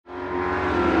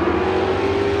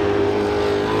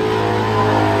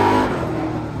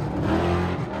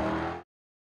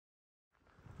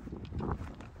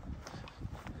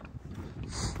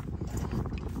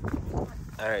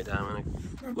Alright, Dominic.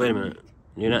 Wait a minute.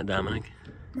 You're not Dominic.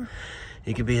 No.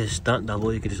 You could be his stunt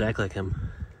double. You could just act like him.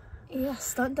 Yeah,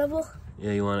 stunt double?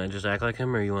 Yeah, you want to just act like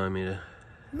him, or you want me to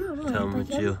tell him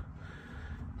it's you?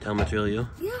 Tell him it's really you?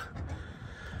 Yeah.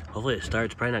 Hopefully it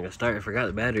starts. Probably not going to start. I forgot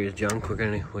the battery is junk. We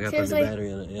got to put the battery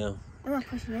in it, yeah. I'm not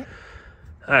pushing it.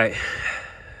 Alright.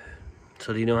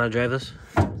 So do you know how to drive this?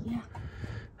 Yeah.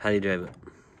 How do you drive it?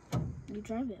 You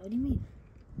drive it? What do you mean?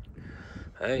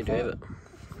 Alright, drive it.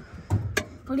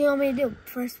 What do you want me to do?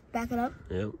 First, back it up?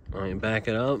 Yep. Alright, back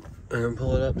it up and then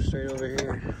pull it up straight over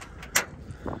here.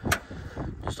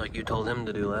 Just like you told him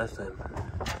to do last time.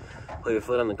 Put your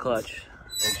foot on the clutch.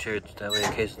 Make sure it's that way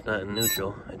in case it's not in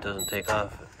neutral. It doesn't take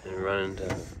off and run into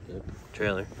the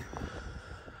trailer.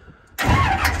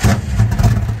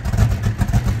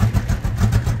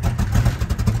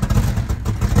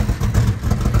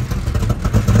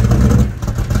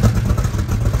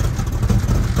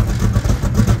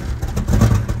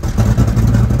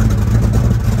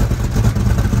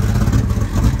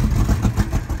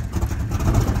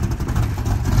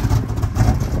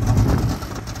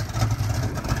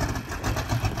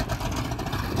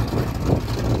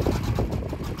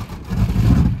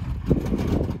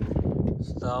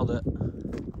 Stalled it.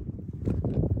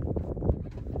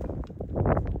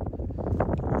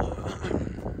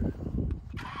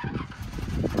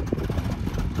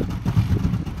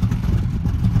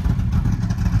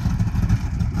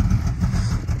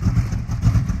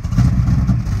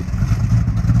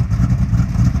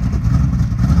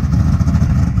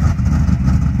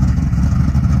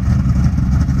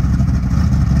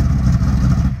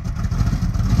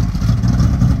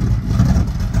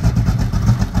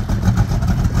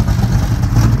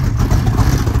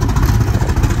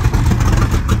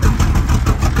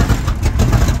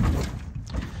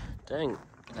 Dang,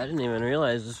 I didn't even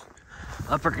realize this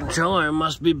upper control arm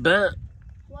must be bent.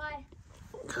 Why?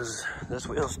 Because this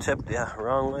wheel's tipped, yeah,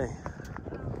 wrong way.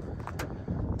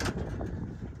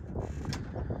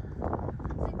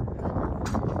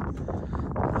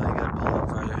 Now you gotta pull up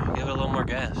further. Give it a little more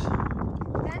gas.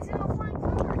 That's in a flying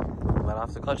car. Let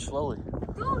off the clutch slowly.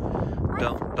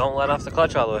 Dude! Don't let off the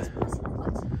clutch all the way.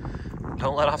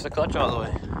 Don't let off the clutch all the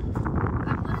way.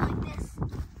 I'm going like this.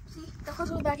 See? The clutch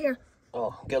will be back here.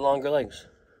 Oh, get longer legs.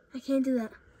 I can't do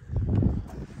that.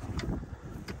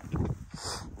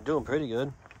 You're doing pretty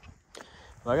good.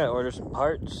 Well, I gotta order some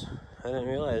parts. I didn't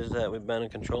realize that we've been a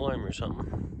control arm or something.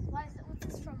 Why is it? What's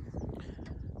this from?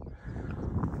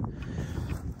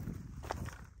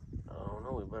 I don't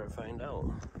know, we better find out.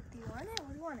 Do you want it? What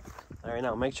do you want it? Alright,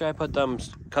 now make sure I put them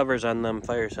covers on them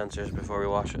fire sensors before we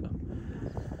wash it.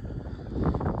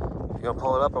 You gonna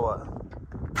pull it up or what?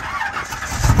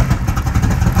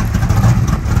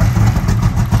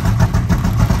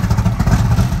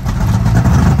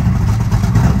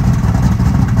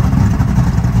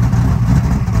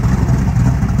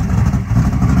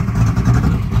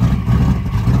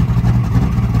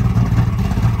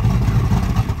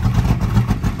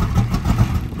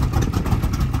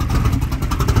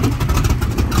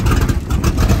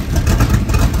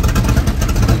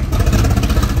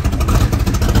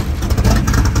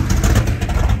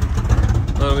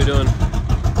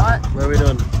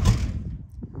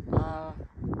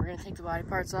 Body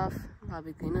parts off,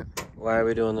 probably clean it. Why are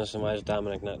we doing this and why is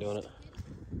Dominic not doing it?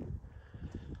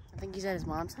 I think he's at his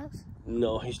mom's house.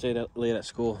 No, he stayed out late at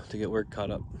school to get work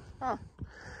caught up. Oh.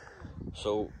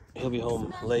 So he'll be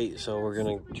home late, so we're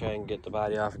gonna try and get the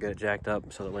body off and get it jacked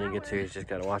up so that when he gets here, he's just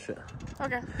gotta wash it.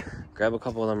 Okay. Grab a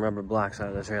couple of them rubber blocks out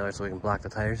of the trailer so we can block the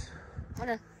tires.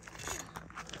 Okay.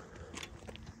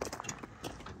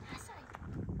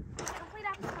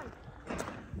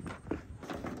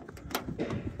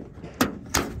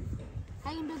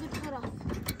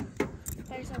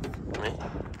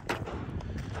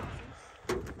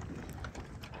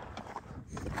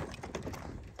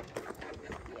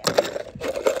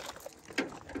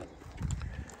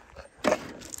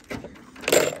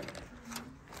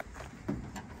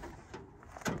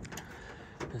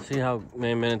 Let's see how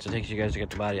many minutes it takes you guys to get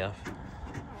the body off.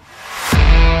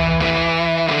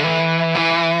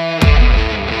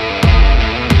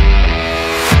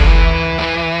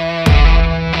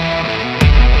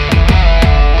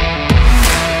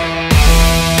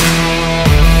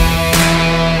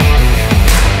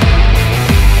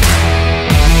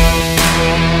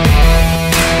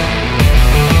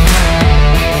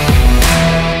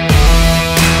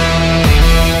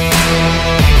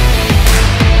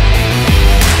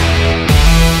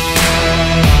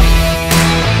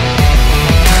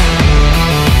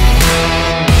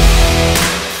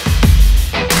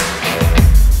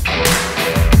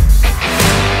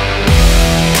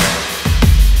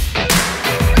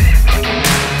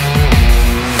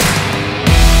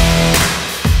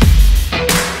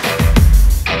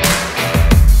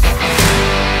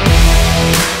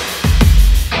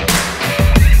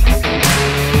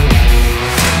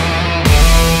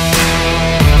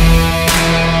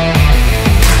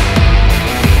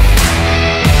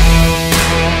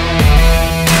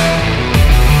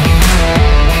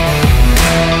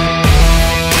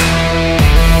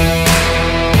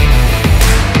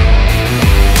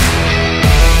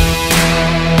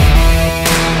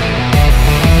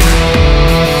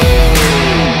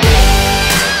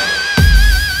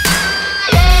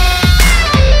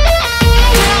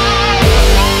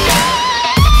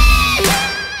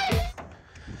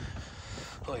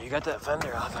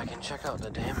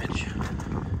 damage.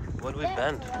 What did we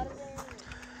bend?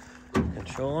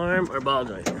 Control arm or ball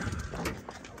joint?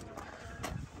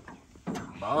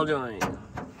 Ball joint.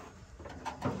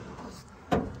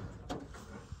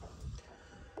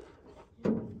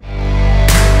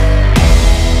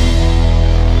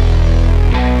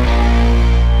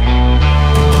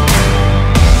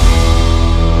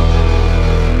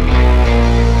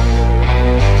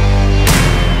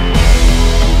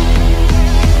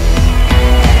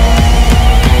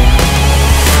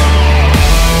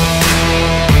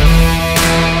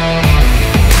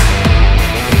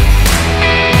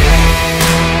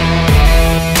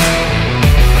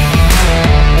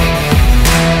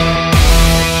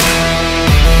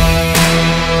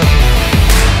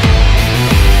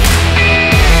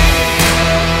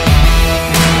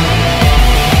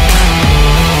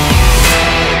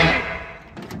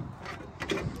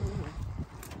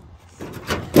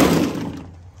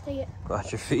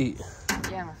 Watch your feet.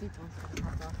 Yeah, my feet don't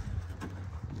pop off.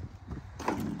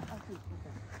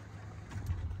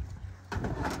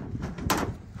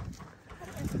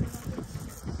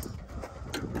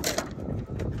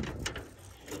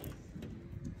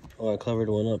 Oh, I covered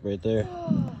one up right there.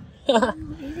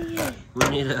 we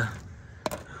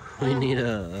need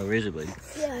a razor blade.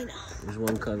 Yeah, I know. There's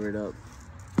one covered up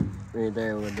right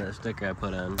there with that sticker I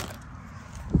put on.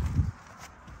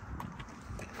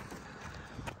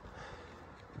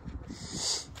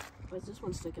 What's this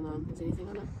one sticking on? Is anything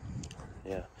on it?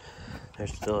 Yeah.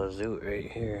 There's still a zoot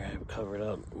right here. I covered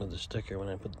up with the sticker when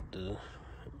I put the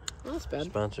that's bad.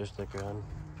 Sponsor sticker on.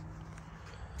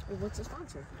 Well, what's the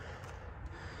sponsor?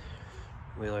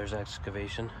 Wheeler's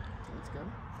Excavation. Let's go.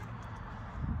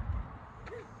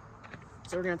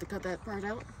 So we're gonna have to cut that part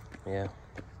out? Yeah.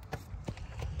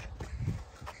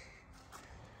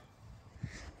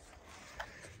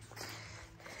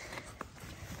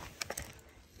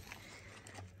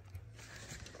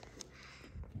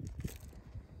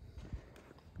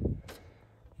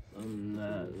 I'm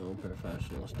not no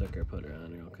professional sticker putter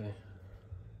on here, okay?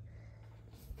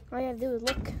 All you have to do is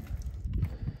look.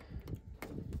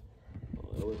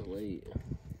 Oh, it was late.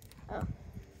 Oh.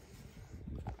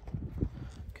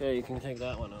 Okay, you can take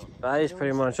that one out. Body's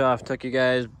pretty much off. Took you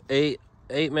guys 8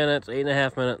 minutes,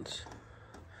 8.5 minutes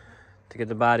to get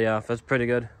the body off. That's pretty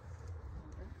good.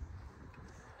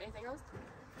 Anything else?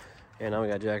 Yeah, now we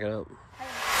gotta jack it up.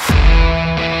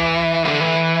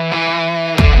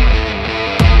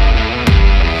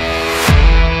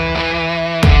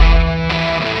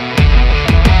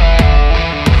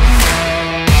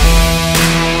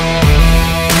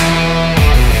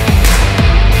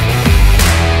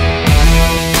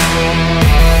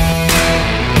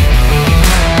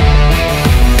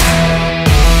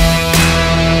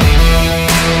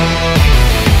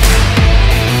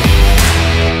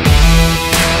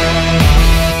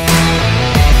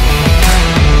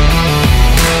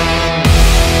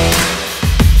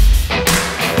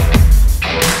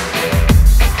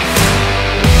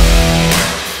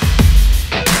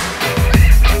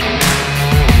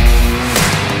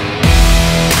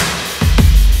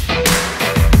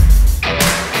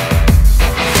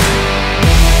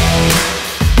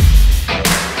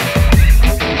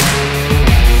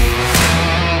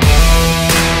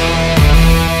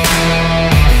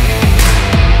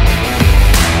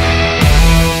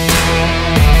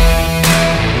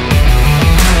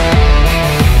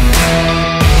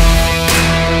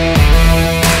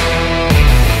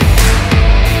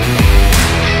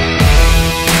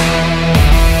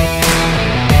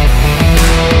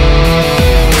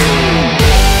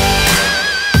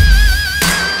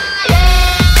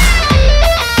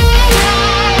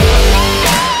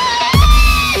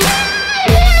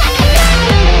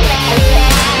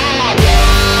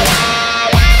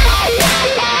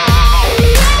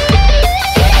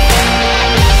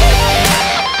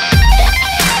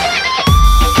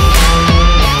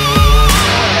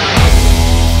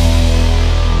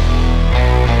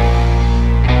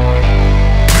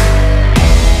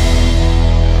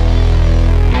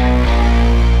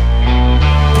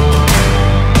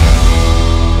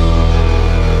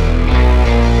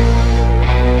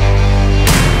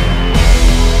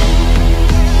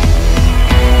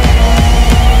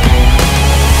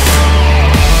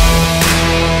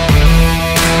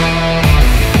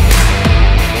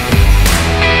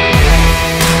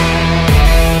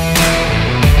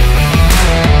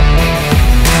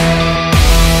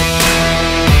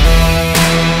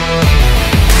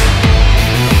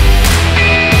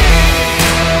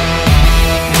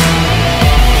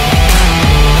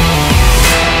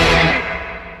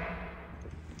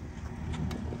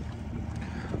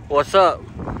 What's up?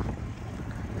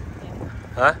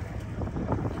 Huh?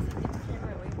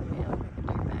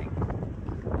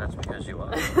 you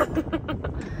are. I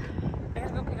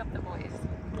gotta go pick up the boys.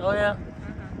 Oh, yeah?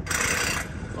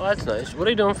 Well, that's nice. What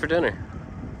are you doing for dinner?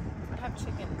 I'd have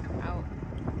chicken out.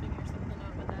 Figure something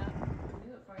out with that. I'll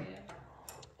do it for you.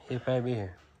 He'll probably be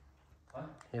here. What?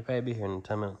 He'll probably be here in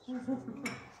 10 minutes.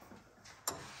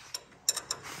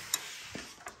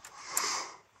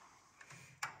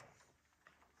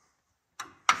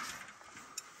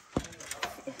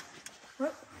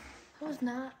 What? That was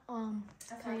not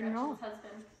clean at all.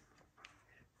 Husband.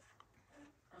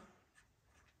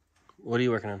 What are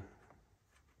you working on?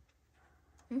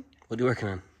 What are you working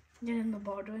on? Getting the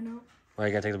ball joint out Why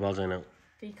you gotta take the ball joint out?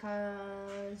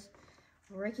 because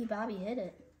Ricky Bobby hit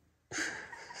it.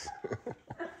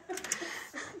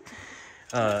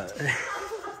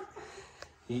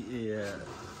 Yeah.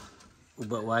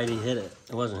 But why did he hit it?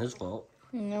 It wasn't his fault.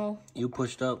 No, You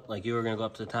pushed up like you were gonna go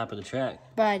up to the top of the track.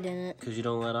 but I didn't. Because you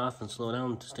don't let off and slow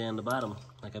down to stay on the bottom,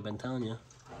 like I've been telling you.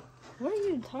 What are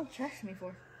you talking trash to me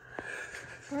for?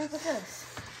 Where's this?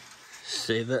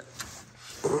 Save it.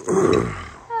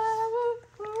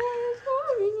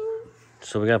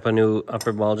 So we gotta put a new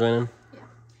upper ball joint in? Yeah.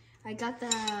 I got the...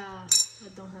 I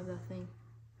don't have that thing.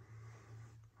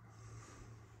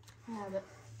 I have it.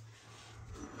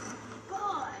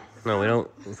 God! No, we don't.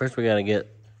 First we gotta get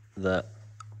the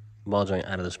ball joint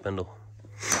out of the spindle.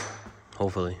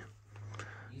 Hopefully.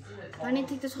 I need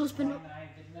to take this whole spindle.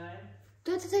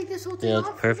 Do I have to take this whole thing Yeah, off?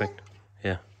 that's perfect.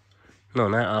 Yeah. No,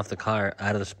 not off the car,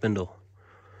 out of the spindle.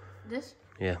 This?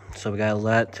 Yeah, so we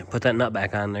gotta put that nut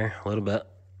back on there a little bit.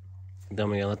 Then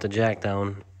we gotta let the jack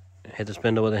down, hit the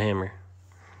spindle with a hammer.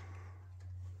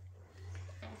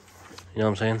 You know what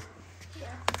I'm saying? Yeah.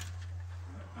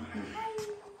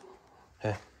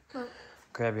 Hey,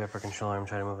 grab your upper controller and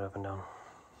try to move it up and down.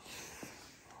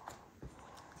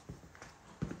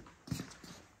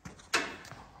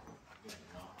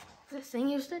 This thing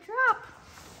used to drop.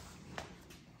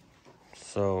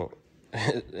 So,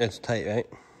 it's tight, right?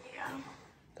 Yeah.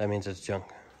 That means it's junk.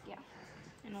 Yeah.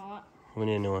 You know what? We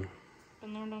need a new one.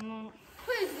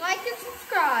 Please like and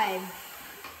subscribe.